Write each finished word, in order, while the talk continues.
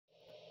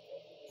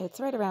It's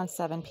right around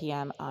 7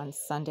 p.m. on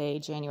Sunday,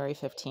 January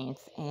 15th,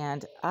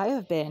 and I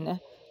have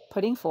been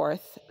putting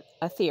forth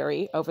a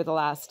theory over the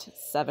last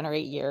 7 or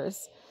 8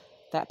 years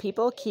that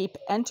people keep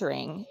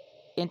entering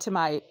into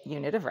my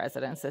unit of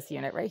residence, this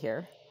unit right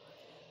here,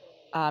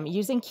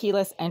 using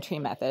keyless entry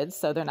methods.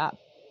 So they're not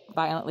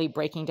violently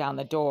breaking down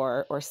the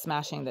door or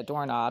smashing the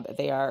doorknob.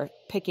 They are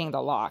picking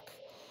the lock.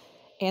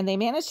 And they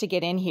manage to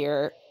get in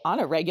here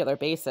on a regular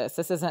basis.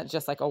 This isn't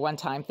just like a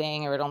one-time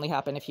thing or it only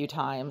happened a few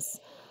times.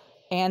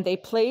 And they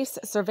place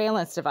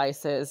surveillance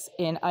devices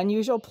in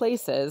unusual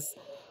places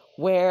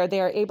where they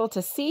are able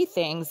to see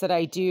things that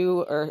I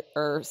do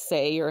or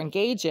say or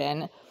engage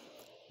in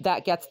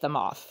that gets them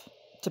off,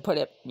 to put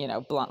it,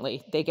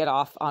 bluntly. They get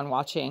off on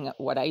watching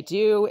what I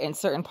do in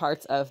certain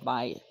parts of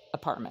my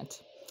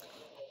apartment.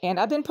 And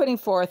I've been putting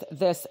forth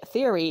this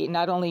theory,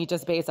 not only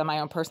just based on my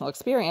own personal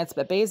experience,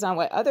 but based on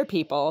what other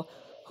people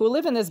who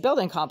live in this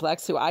building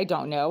complex, who I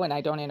don't know and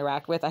I don't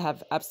interact with. I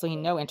have absolutely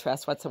no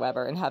interest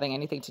whatsoever in having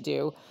anything to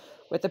do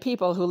with the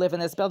people who live in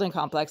this building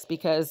complex,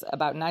 because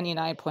about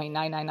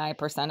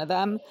 99.999% of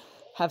them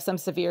have some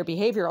severe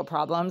behavioral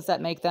problems that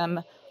make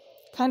them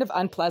kind of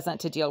unpleasant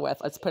to deal with.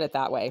 Let's put it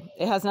that way.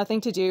 It has nothing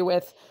to do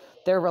with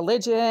their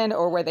religion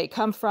or where they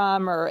come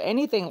from or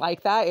anything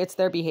like that. It's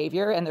their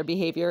behavior, and their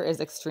behavior is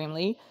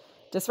extremely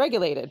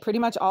dysregulated. Pretty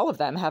much all of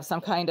them have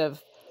some kind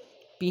of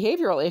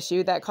behavioral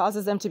issue that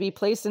causes them to be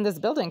placed in this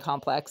building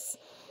complex.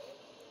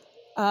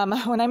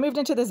 When I moved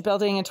into this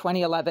building in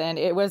 2011,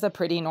 it was a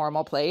pretty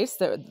normal place.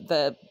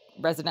 The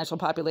residential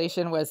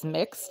population was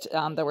mixed.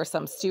 There were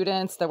some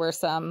students, there were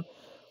some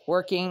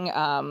working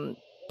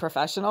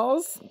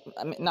professionals,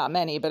 I mean, not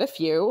many, but a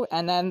few.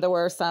 And then there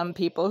were some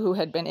people who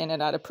had been in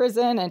and out of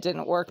prison and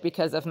didn't work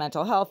because of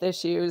mental health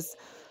issues.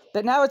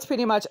 But now it's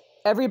pretty much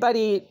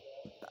everybody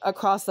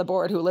across the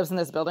board who lives in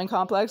this building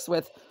complex,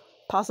 with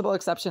possible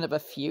exception of a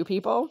few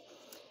people,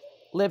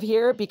 live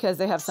here because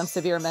they have some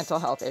severe mental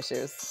health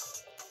issues.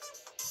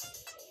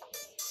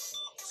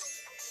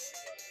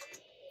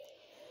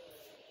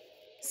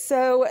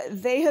 So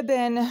they have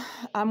been,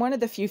 I'm one of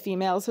the few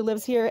females who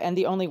lives here and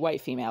the only white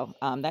female.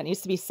 That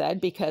needs to be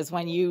said, because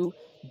when you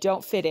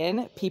don't fit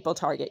in, people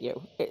target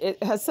you.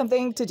 It has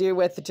something to do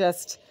with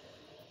just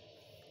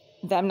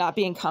them not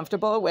being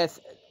comfortable with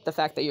the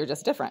fact that you're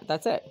just different.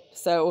 That's it.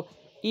 So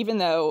even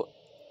though,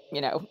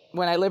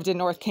 when I lived in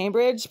North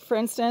Cambridge, for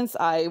instance,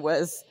 I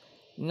was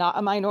not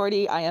a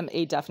minority. I am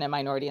a definite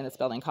minority in this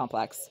building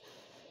complex.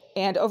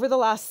 And over the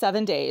last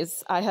 7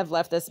 days, I have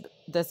left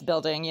this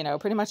building,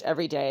 pretty much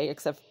every day,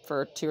 except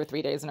for 2 or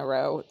 3 days in a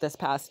row this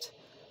past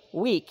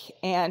week.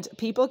 And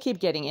people keep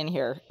getting in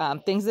here.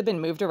 Things have been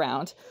moved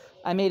around.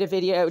 I made a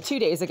video 2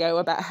 days ago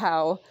about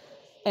how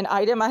an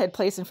item I had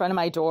placed in front of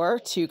my door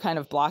to kind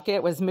of block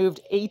it was moved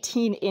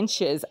 18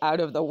 inches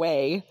out of the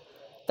way.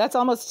 That's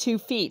almost 2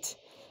 feet.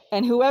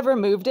 And whoever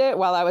moved it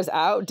while I was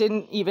out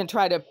didn't even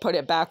try to put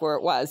it back where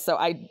it was. So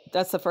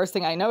that's the first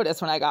thing I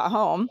noticed when I got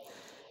home.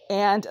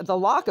 And the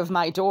lock of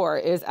my door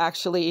is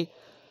actually,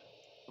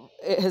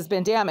 it has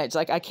been damaged.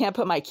 Like, I can't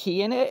put my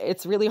key in it.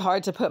 It's really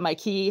hard to put my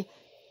key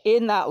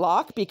in that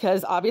lock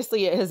because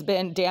obviously it has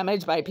been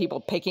damaged by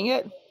people picking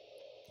it.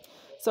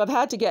 So I've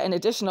had to get an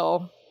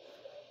additional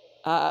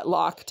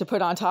lock to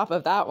put on top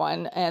of that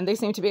one. And they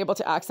seem to be able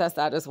to access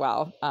that as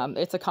well.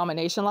 It's a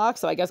combination lock.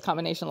 So I guess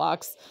combination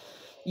locks,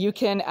 you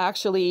can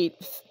actually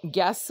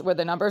guess where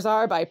the numbers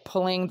are by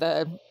pulling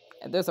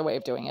there's a way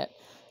of doing it.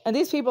 And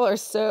these people are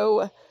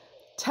so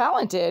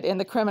talented in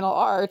the criminal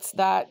arts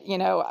that,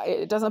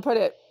 it doesn't put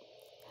it,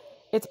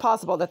 it's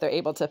possible that they're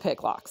able to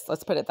pick locks.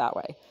 Let's put it that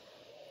way.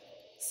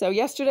 So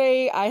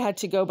yesterday I had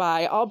to go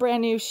buy all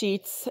brand new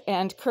sheets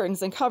and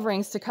curtains and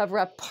coverings to cover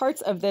up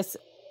parts of this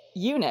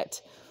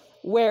unit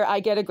where I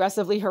get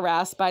aggressively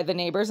harassed by the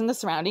neighbors in the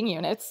surrounding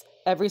units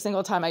every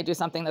single time I do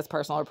something that's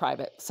personal or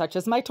private, such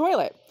as my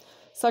toilet,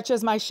 such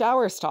as my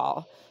shower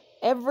stall.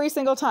 Every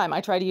single time I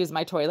try to use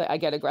my toilet, I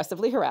get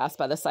aggressively harassed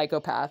by the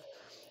psychopath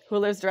who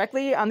lives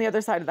directly on the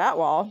other side of that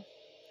wall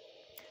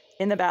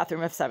in the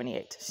bathroom of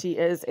 78. She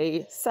is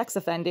a sex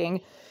offending,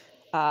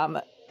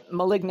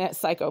 malignant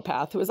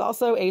psychopath who is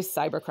also a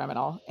cyber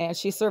criminal, and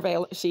she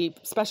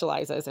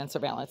specializes in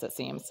surveillance, it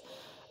seems.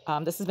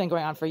 This has been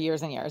going on for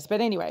years and years.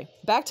 But anyway,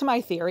 back to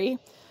my theory.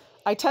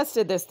 I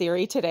tested this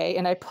theory today,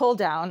 and I pulled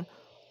down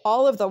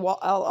all of the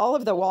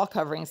wall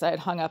coverings that I had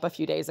hung up a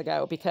few days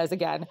ago because,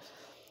 again,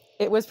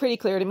 it was pretty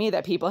clear to me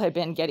that people had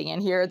been getting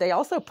in here. They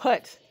also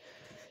put,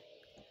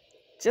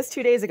 just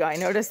 2 days ago, I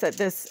noticed that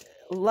this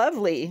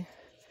lovely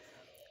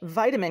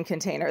vitamin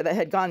container that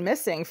had gone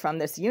missing from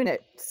this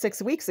unit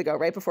 6 weeks ago,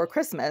 right before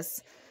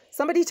Christmas,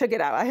 somebody took it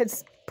out. I had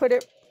put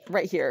it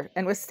right here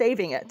and was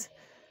saving it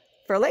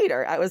for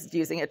later. I was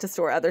using it to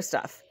store other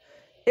stuff.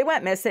 It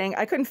went missing.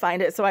 I couldn't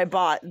find it, so I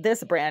bought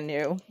this brand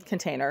new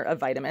container of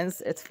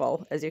vitamins. It's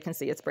full. As you can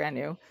see, it's brand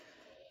new,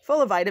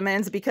 full of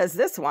vitamins, because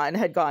this one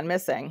had gone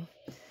missing.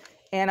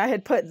 And I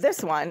had put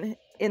this one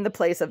in the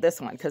place of this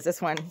one because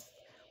this one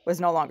was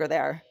no longer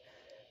there.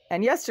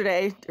 And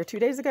yesterday, or 2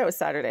 days ago, it was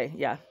Saturday,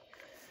 yeah,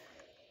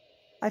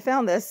 I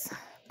found this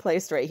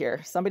placed right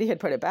here. Somebody had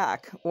put it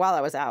back while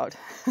I was out.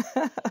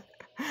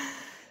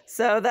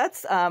 So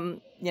that's,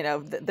 you know,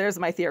 there's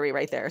my theory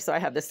right there. So I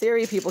have this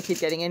theory, people keep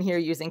getting in here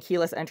using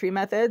keyless entry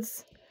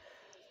methods.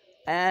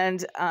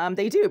 And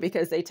they do,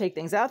 because they take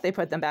things out, they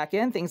put them back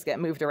in, things get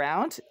moved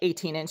around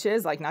 18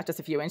 inches, like not just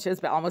a few inches,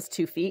 but almost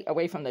 2 feet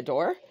away from the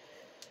door.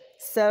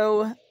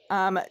 So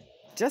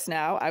just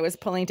now I was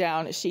pulling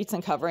down sheets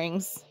and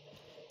coverings,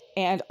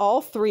 and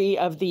all 3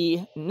 of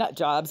the nut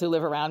jobs who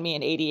live around me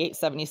in 88,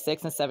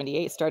 76, and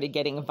 78 started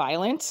getting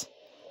violent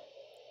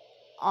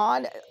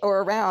on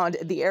or around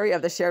the area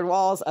of the shared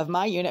walls of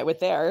my unit with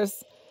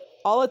theirs,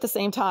 all at the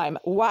same time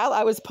while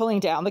I was pulling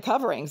down the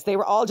coverings. They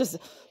were all just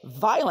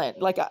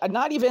violent, like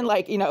not even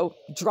like, you know,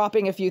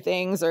 dropping a few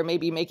things or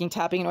maybe making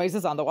tapping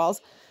noises on the walls.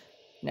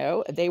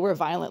 No, they were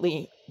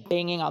violently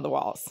banging on the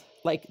walls,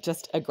 like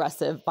just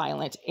aggressive,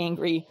 violent,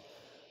 angry,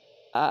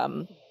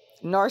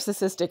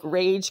 narcissistic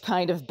rage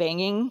kind of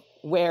banging,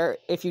 where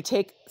if you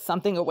take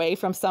something away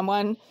from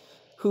someone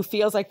who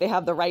feels like they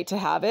have the right to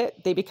have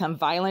it, they become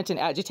violent and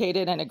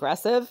agitated and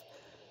aggressive.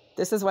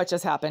 This is what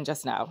just happened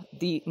just now.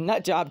 The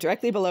nut job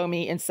directly below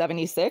me in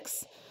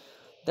 76,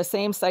 the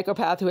same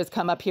psychopath who has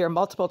come up here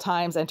multiple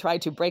times and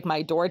tried to break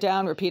my door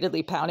down,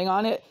 repeatedly pounding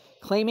on it,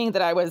 claiming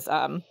that I was,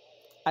 I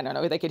don't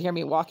know, they could hear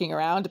me walking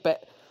around,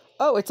 but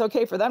oh, it's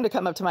okay for them to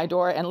come up to my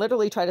door and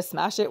literally try to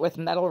smash it with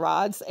metal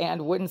rods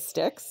and wooden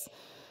sticks.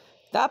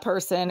 That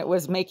person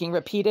was making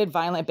repeated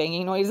violent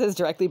banging noises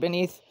directly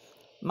beneath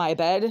my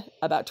bed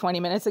about 20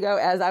 minutes ago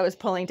as I was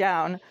pulling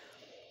down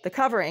the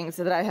coverings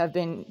that I have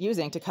been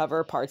using to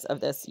cover parts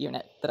of this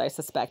unit that I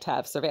suspect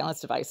have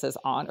surveillance devices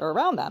on or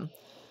around them.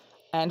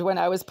 And when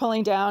I was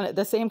pulling down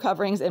the same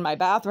coverings in my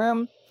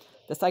bathroom,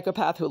 the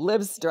psychopath who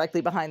lives directly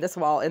behind this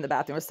wall in the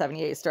bathroom of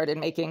 78 started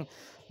making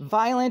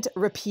violent,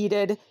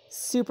 repeated,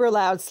 super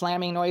loud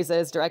slamming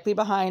noises directly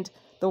behind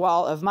the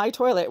wall of my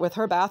toilet with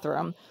her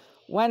bathroom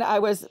when I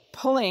was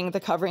pulling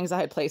the coverings I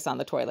had placed on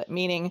the toilet,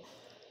 meaning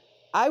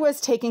I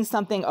was taking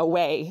something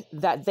away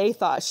that they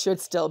thought should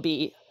still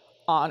be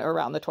on or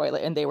around the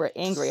toilet, and they were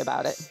angry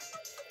about it.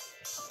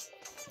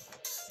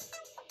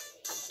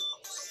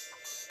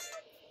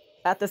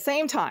 At the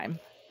same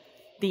time,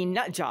 the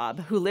nut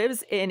job who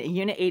lives in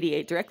Unit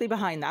 88, directly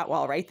behind that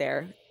wall right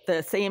there,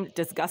 the same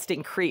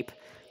disgusting creep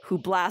who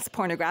blasts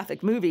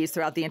pornographic movies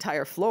throughout the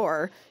entire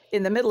floor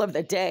in the middle of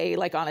the day,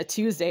 like on a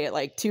Tuesday at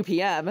like 2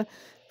 p.m.,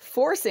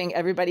 forcing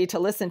everybody to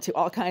listen to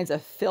all kinds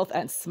of filth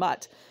and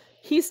smut.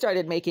 He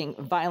started making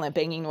violent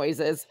banging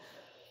noises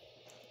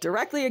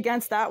directly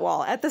against that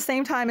wall at the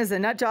same time as the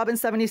nut job in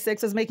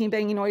 76 was making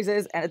banging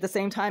noises, and at the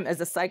same time as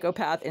the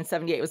psychopath in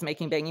 78 was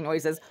making banging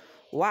noises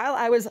while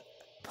I was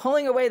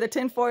pulling away the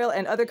tinfoil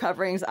and other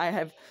coverings I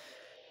have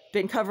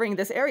been covering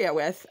this area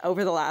with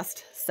over the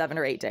last 7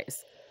 or 8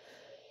 days.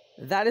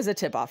 That is a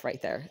tip-off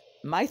right there.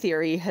 My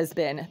theory has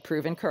been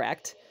proven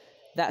correct.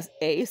 That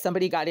A,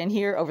 somebody got in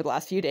here over the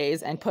last few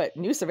days and put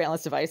new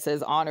surveillance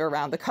devices on or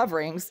around the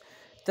coverings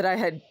that I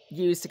had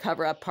used to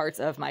cover up parts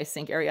of my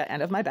sink area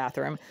and of my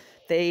bathroom.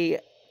 They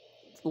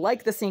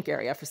like the sink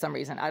area for some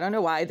reason. I don't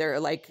know why.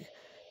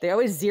 They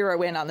always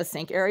zero in on the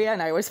sink area,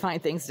 and I always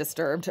find things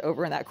disturbed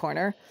over in that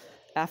corner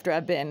after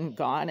I've been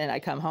gone and I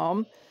come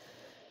home.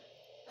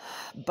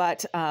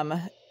 But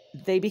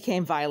they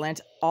became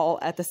violent all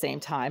at the same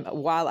time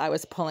while I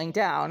was pulling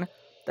down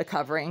the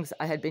coverings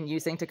I had been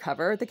using to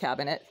cover the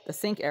cabinet, the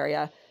sink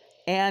area,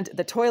 and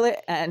the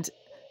toilet and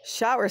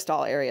shower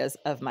stall areas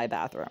of my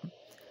bathroom.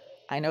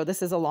 I know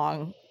this is a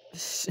long,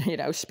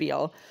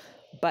 spiel,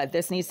 but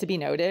this needs to be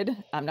noted.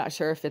 I'm not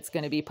sure if it's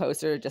going to be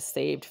posted or just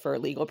saved for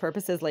legal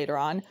purposes later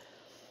on.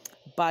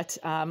 But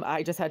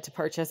I just had to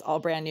purchase all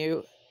brand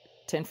new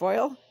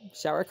tinfoil,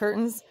 shower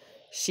curtains,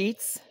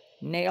 sheets,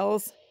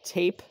 nails,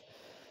 tape,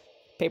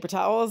 paper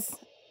towels,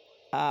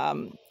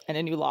 and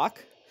a new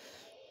lock.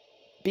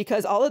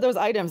 Because all of those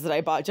items that I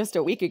bought just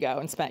a week ago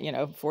and spent,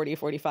 $40,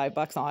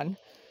 $45 on,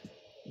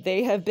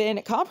 they have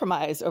been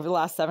compromised over the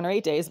last 7 or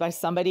 8 days by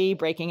somebody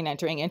breaking and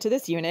entering into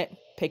this unit,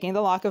 picking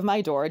the lock of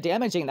my door,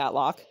 damaging that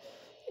lock.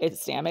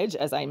 It's damaged.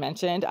 As I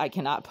mentioned, I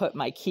cannot put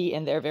my key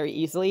in there very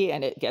easily,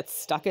 and it gets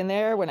stuck in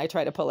there when I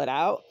try to pull it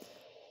out.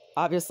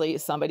 Obviously,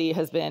 somebody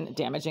has been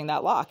damaging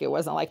that lock. It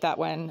wasn't like that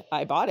when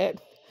I bought it.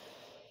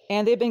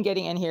 And they've been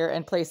getting in here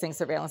and placing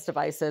surveillance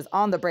devices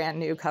on the brand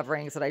new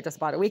coverings that I just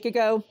bought a week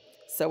ago.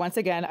 So once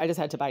again, I just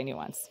had to buy new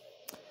ones.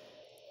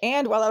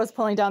 And while I was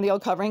pulling down the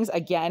old coverings,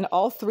 again,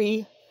 all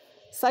 3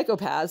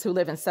 psychopaths who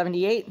live in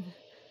 78,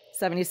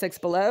 76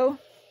 below,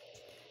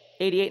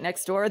 88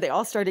 next door, they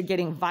all started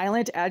getting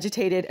violent,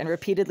 agitated, and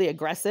repeatedly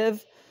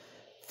aggressive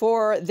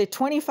for the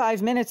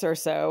 25 minutes or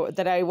so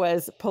that I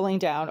was pulling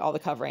down all the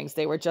coverings.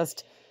 They were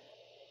just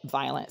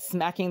violent,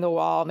 smacking the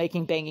wall,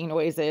 making banging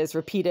noises,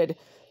 repeated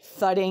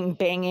thudding,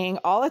 banging,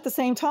 all at the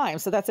same time.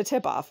 So that's a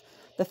tip-off.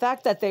 The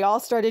fact that they all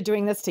started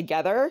doing this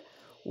together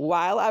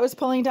while I was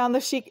pulling down the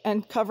sheet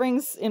and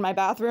coverings in my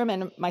bathroom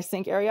and my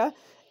sink area,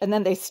 and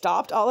then they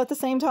stopped all at the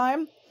same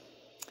time,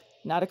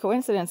 not a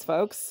coincidence,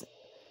 folks.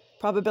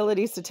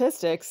 Probability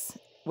statistics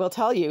will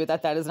tell you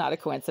that that is not a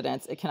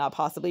coincidence. It cannot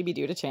possibly be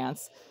due to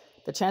chance.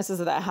 The chances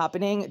of that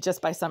happening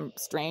just by some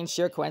strange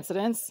sheer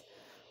coincidence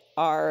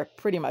are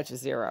pretty much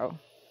zero.